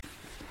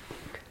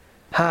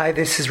Hi,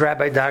 this is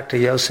Rabbi Dr.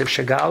 Yosef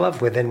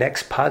Shagalov with the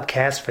next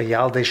podcast for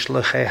Yaldei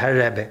Shluchei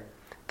HaRebbe.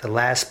 The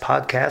last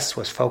podcast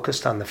was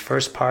focused on the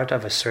first part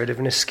of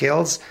assertiveness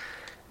skills,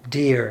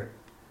 dear.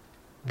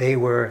 They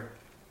were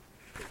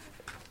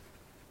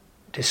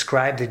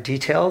describe the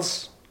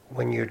details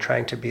when you're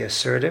trying to be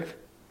assertive.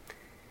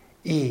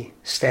 E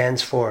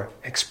stands for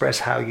express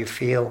how you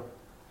feel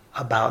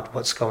about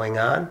what's going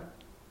on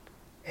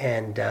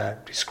and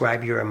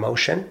describe your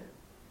emotion.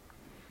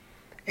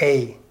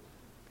 A,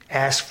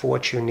 ask for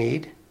what you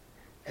need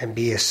and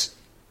be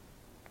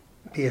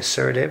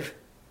assertive,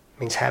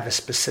 means have a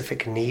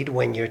specific need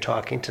when you're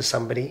talking to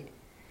somebody.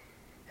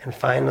 And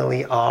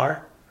finally,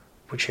 R,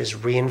 which is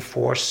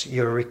reinforce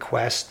your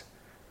request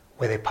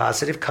with a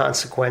positive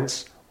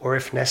consequence, or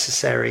if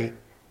necessary,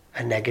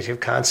 a negative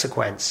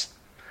consequence.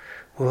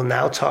 We will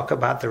now talk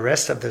about the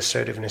rest of the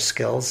assertiveness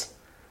skills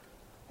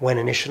when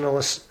initial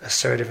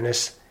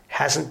assertiveness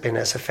hasn't been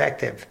as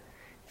effective.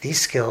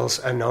 These skills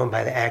are known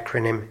by the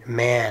acronym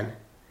MAN.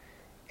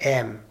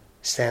 M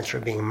stands for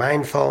being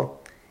mindful,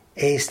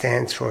 A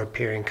stands for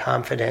appearing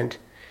confident,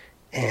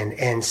 and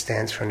N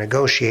stands for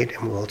negotiate,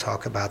 and we'll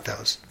talk about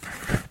those.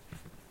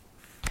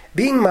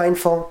 Being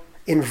mindful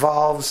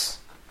involves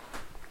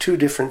two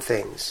different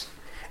things.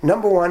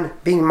 Number one,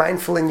 being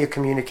mindful in your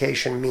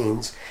communication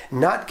means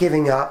not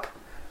giving up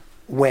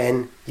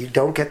when you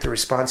don't get the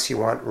response you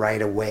want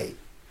right away.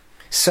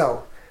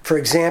 So, for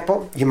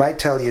example, you might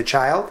tell your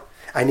child,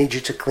 I need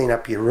you to clean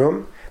up your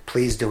room.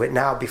 Please do it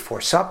now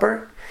before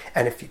supper.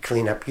 And if you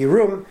clean up your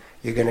room,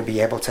 you're going to be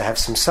able to have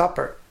some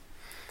supper.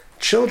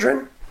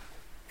 Children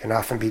can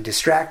often be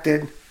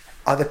distracted.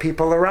 Other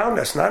people around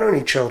us, not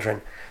only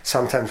children,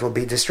 sometimes will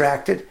be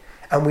distracted.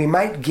 And we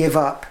might give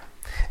up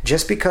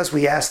just because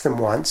we asked them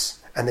once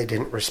and they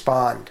didn't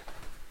respond.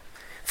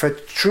 For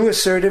true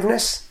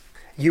assertiveness,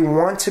 you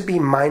want to be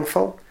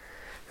mindful,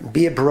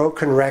 be a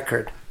broken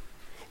record.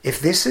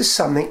 If this is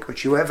something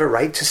which you have a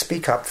right to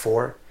speak up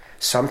for,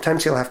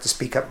 sometimes you'll have to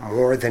speak up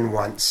more than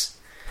once.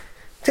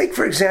 Take,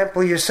 for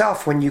example,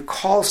 yourself when you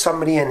call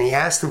somebody and you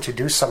ask them to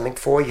do something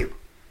for you.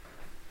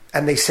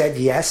 And they said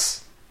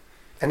yes,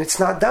 and it's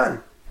not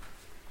done.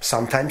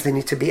 Sometimes they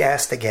need to be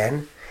asked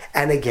again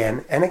and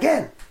again and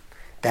again.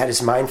 That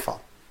is mindful.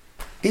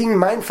 Being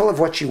mindful of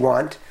what you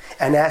want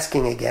and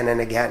asking again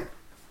and again.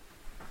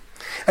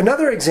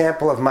 Another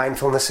example of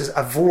mindfulness is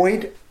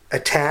avoid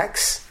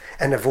attacks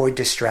and avoid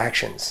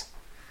distractions.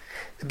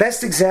 The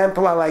best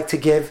example I like to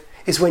give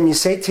is when you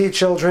say to your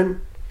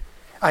children,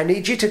 I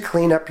need you to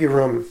clean up your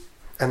room.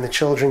 And the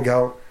children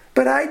go,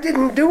 but I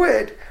didn't do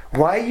it.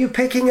 Why are you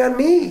picking on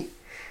me?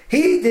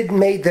 He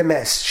made the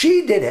mess.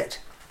 She did it.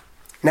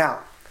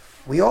 Now,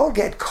 we all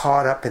get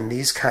caught up in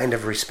these kind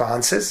of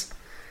responses,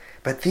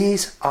 but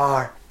these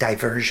are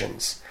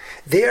diversions.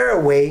 They're a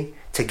way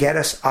to get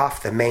us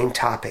off the main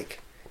topic.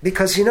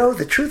 Because,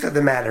 the truth of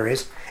the matter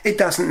is, it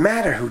doesn't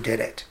matter who did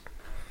it.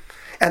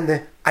 And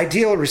the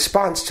ideal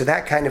response to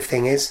that kind of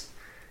thing is,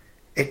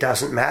 it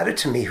doesn't matter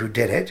to me who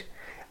did it.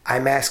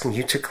 I'm asking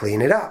you to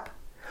clean it up.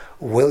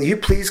 Will you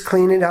please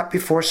clean it up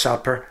before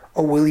supper,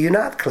 or will you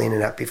not clean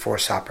it up before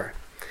supper?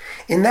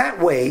 In that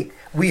way,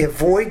 we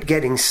avoid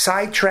getting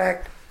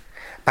sidetracked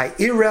by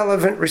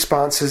irrelevant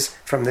responses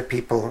from the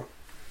people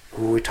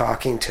who we're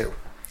talking to.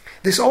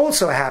 This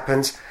also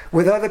happens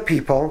with other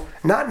people,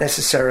 not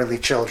necessarily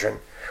children.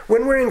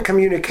 When we're in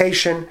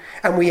communication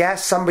and we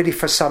ask somebody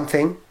for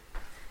something,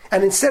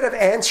 and instead of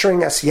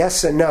answering us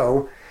yes or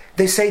no,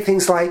 they say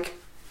things like,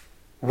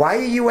 why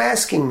are you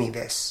asking me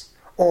this?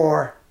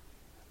 Or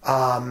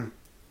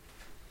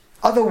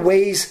other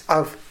ways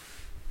of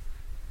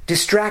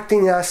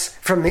distracting us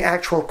from the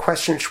actual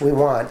questions we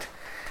want.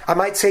 I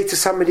might say to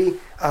somebody,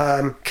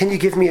 can you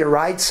give me a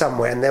ride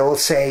somewhere? And they will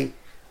say,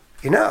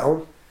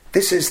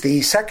 this is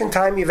the second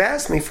time you've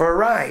asked me for a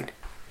ride.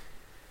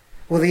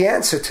 Well, the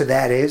answer to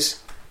that is,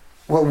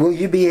 well, will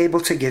you be able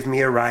to give me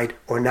a ride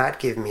or not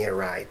give me a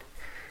ride?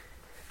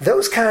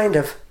 Those kind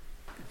of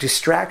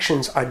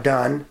distractions are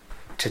done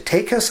to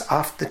take us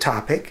off the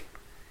topic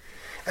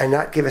and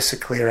not give us a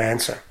clear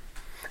answer.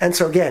 And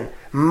so again,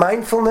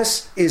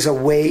 mindfulness is a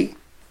way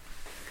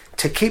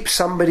to keep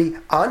somebody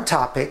on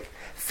topic,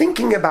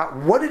 thinking about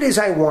what it is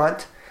I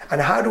want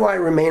and how do I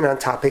remain on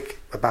topic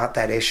about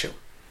that issue.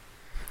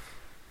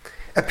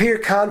 Appear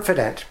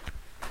confident.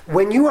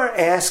 When you are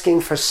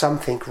asking for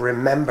something,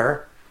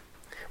 remember,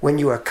 when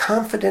you are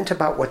confident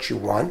about what you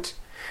want,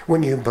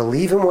 when you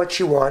believe in what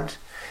you want,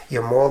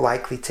 you're more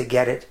likely to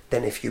get it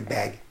than if you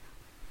beg.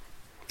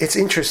 It's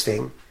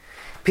interesting.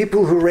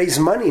 People who raise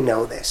money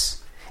know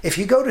this. If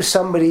you go to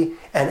somebody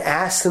and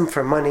ask them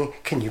for money,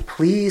 can you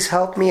please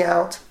help me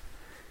out?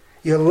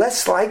 You're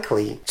less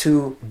likely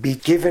to be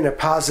given a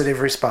positive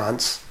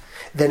response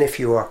than if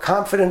you are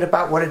confident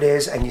about what it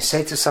is and you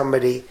say to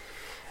somebody,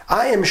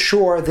 I am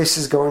sure this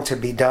is going to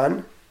be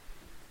done,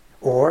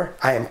 or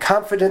I am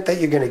confident that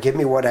you're going to give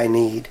me what I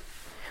need.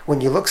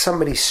 When you look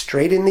somebody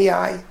straight in the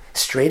eye,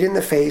 straight in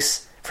the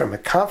face, from a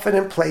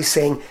confident place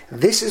saying,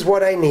 this is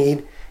what I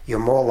need, you're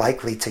more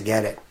likely to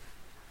get it.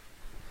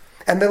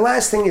 And the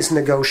last thing is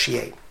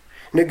negotiate.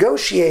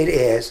 Negotiate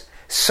is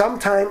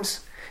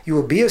sometimes you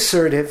will be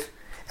assertive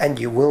and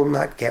you will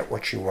not get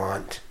what you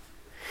want.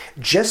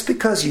 Just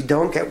because you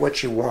don't get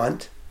what you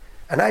want,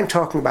 and I'm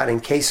talking about in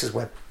cases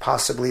where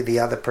possibly the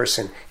other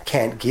person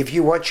can't give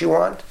you what you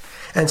want,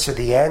 and so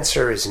the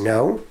answer is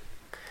no.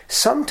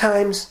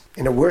 Sometimes,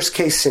 in a worst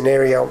case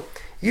scenario,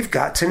 you've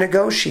got to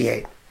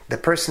negotiate. The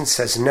person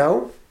says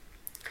no,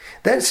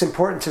 then it's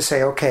important to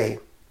say, okay,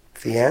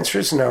 if the answer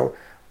is no,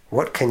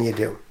 what can you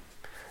do?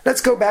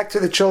 Let's go back to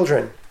the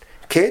children.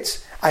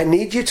 Kids, I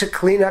need you to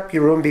clean up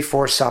your room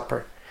before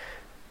supper.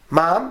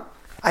 Mom,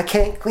 I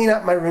can't clean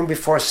up my room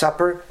before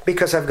supper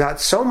because I've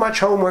got so much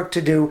homework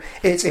to do.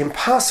 It's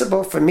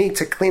impossible for me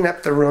to clean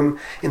up the room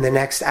in the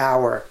next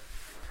hour.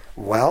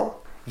 Well,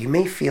 you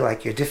may feel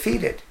like you're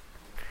defeated.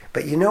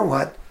 But you know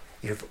what?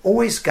 You've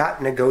always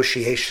got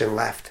negotiation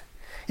left.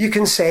 You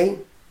can say,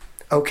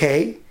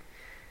 okay,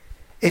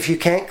 if you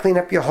can't clean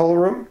up your whole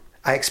room,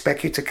 I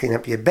expect you to clean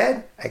up your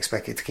bed, I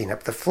expect you to clean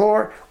up the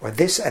floor, or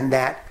this and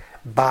that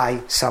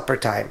by supper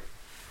time.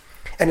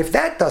 And if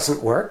that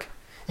doesn't work,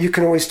 you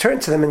can always turn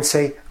to them and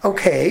say,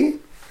 okay,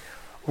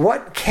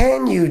 what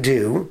can you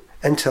do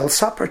until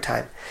supper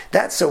time?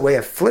 That's a way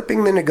of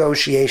flipping the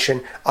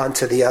negotiation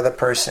onto the other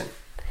person.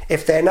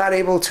 If they're not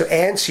able to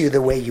answer you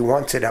the way you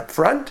want it up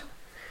front,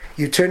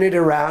 you turn it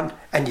around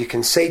and you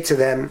can say to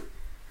them,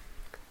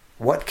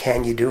 what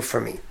can you do for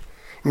me?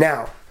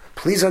 Now,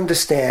 please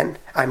understand,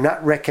 I'm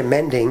not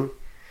recommending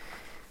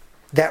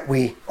that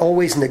we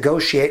always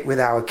negotiate with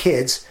our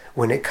kids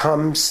when it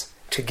comes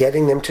to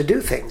getting them to do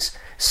things.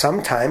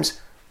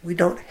 Sometimes we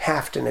don't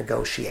have to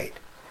negotiate.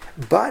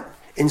 But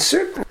in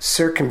certain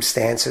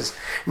circumstances,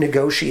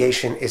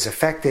 negotiation is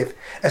effective,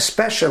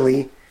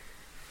 especially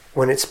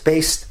when it's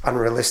based on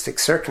realistic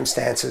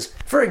circumstances.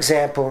 For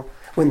example,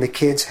 when the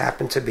kids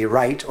happen to be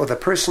right, or the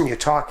person you're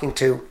talking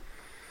to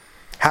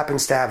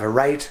happens to have a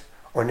right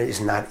or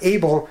is not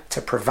able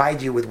to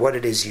provide you with what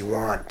it is you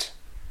want.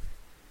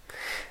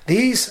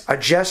 These are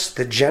just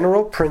the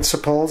general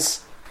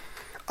principles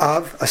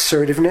of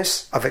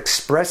assertiveness, of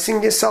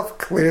expressing yourself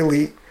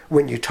clearly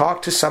when you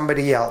talk to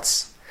somebody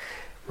else.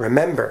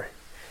 Remember,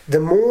 the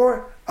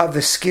more of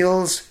the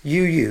skills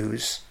you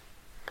use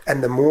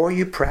and the more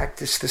you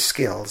practice the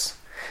skills,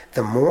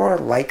 the more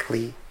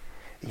likely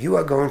you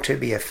are going to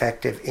be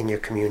effective in your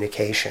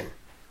communication.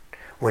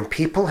 When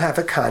people have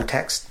a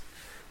context,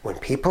 when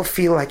people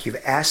feel like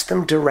you've asked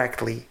them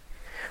directly,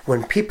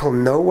 when people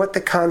know what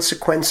the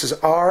consequences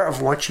are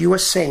of what you are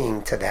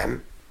saying to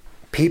them,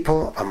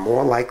 people are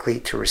more likely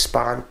to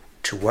respond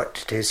to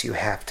what it is you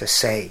have to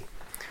say.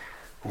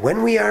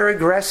 When we are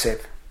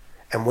aggressive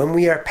and when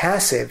we are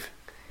passive,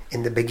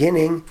 in the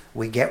beginning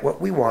we get what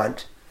we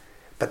want,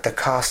 but the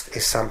cost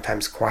is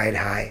sometimes quite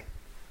high.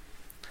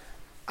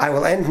 I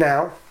will end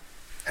now,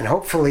 and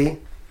hopefully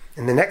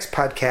in the next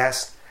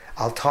podcast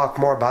I'll talk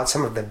more about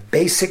some of the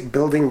basic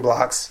building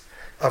blocks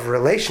of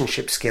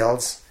relationship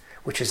skills,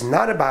 which is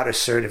not about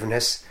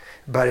assertiveness,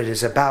 but it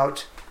is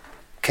about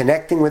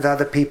connecting with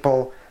other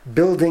people,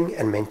 building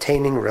and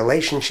maintaining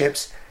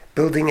relationships,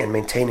 building and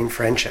maintaining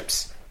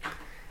friendships.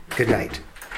 Good night.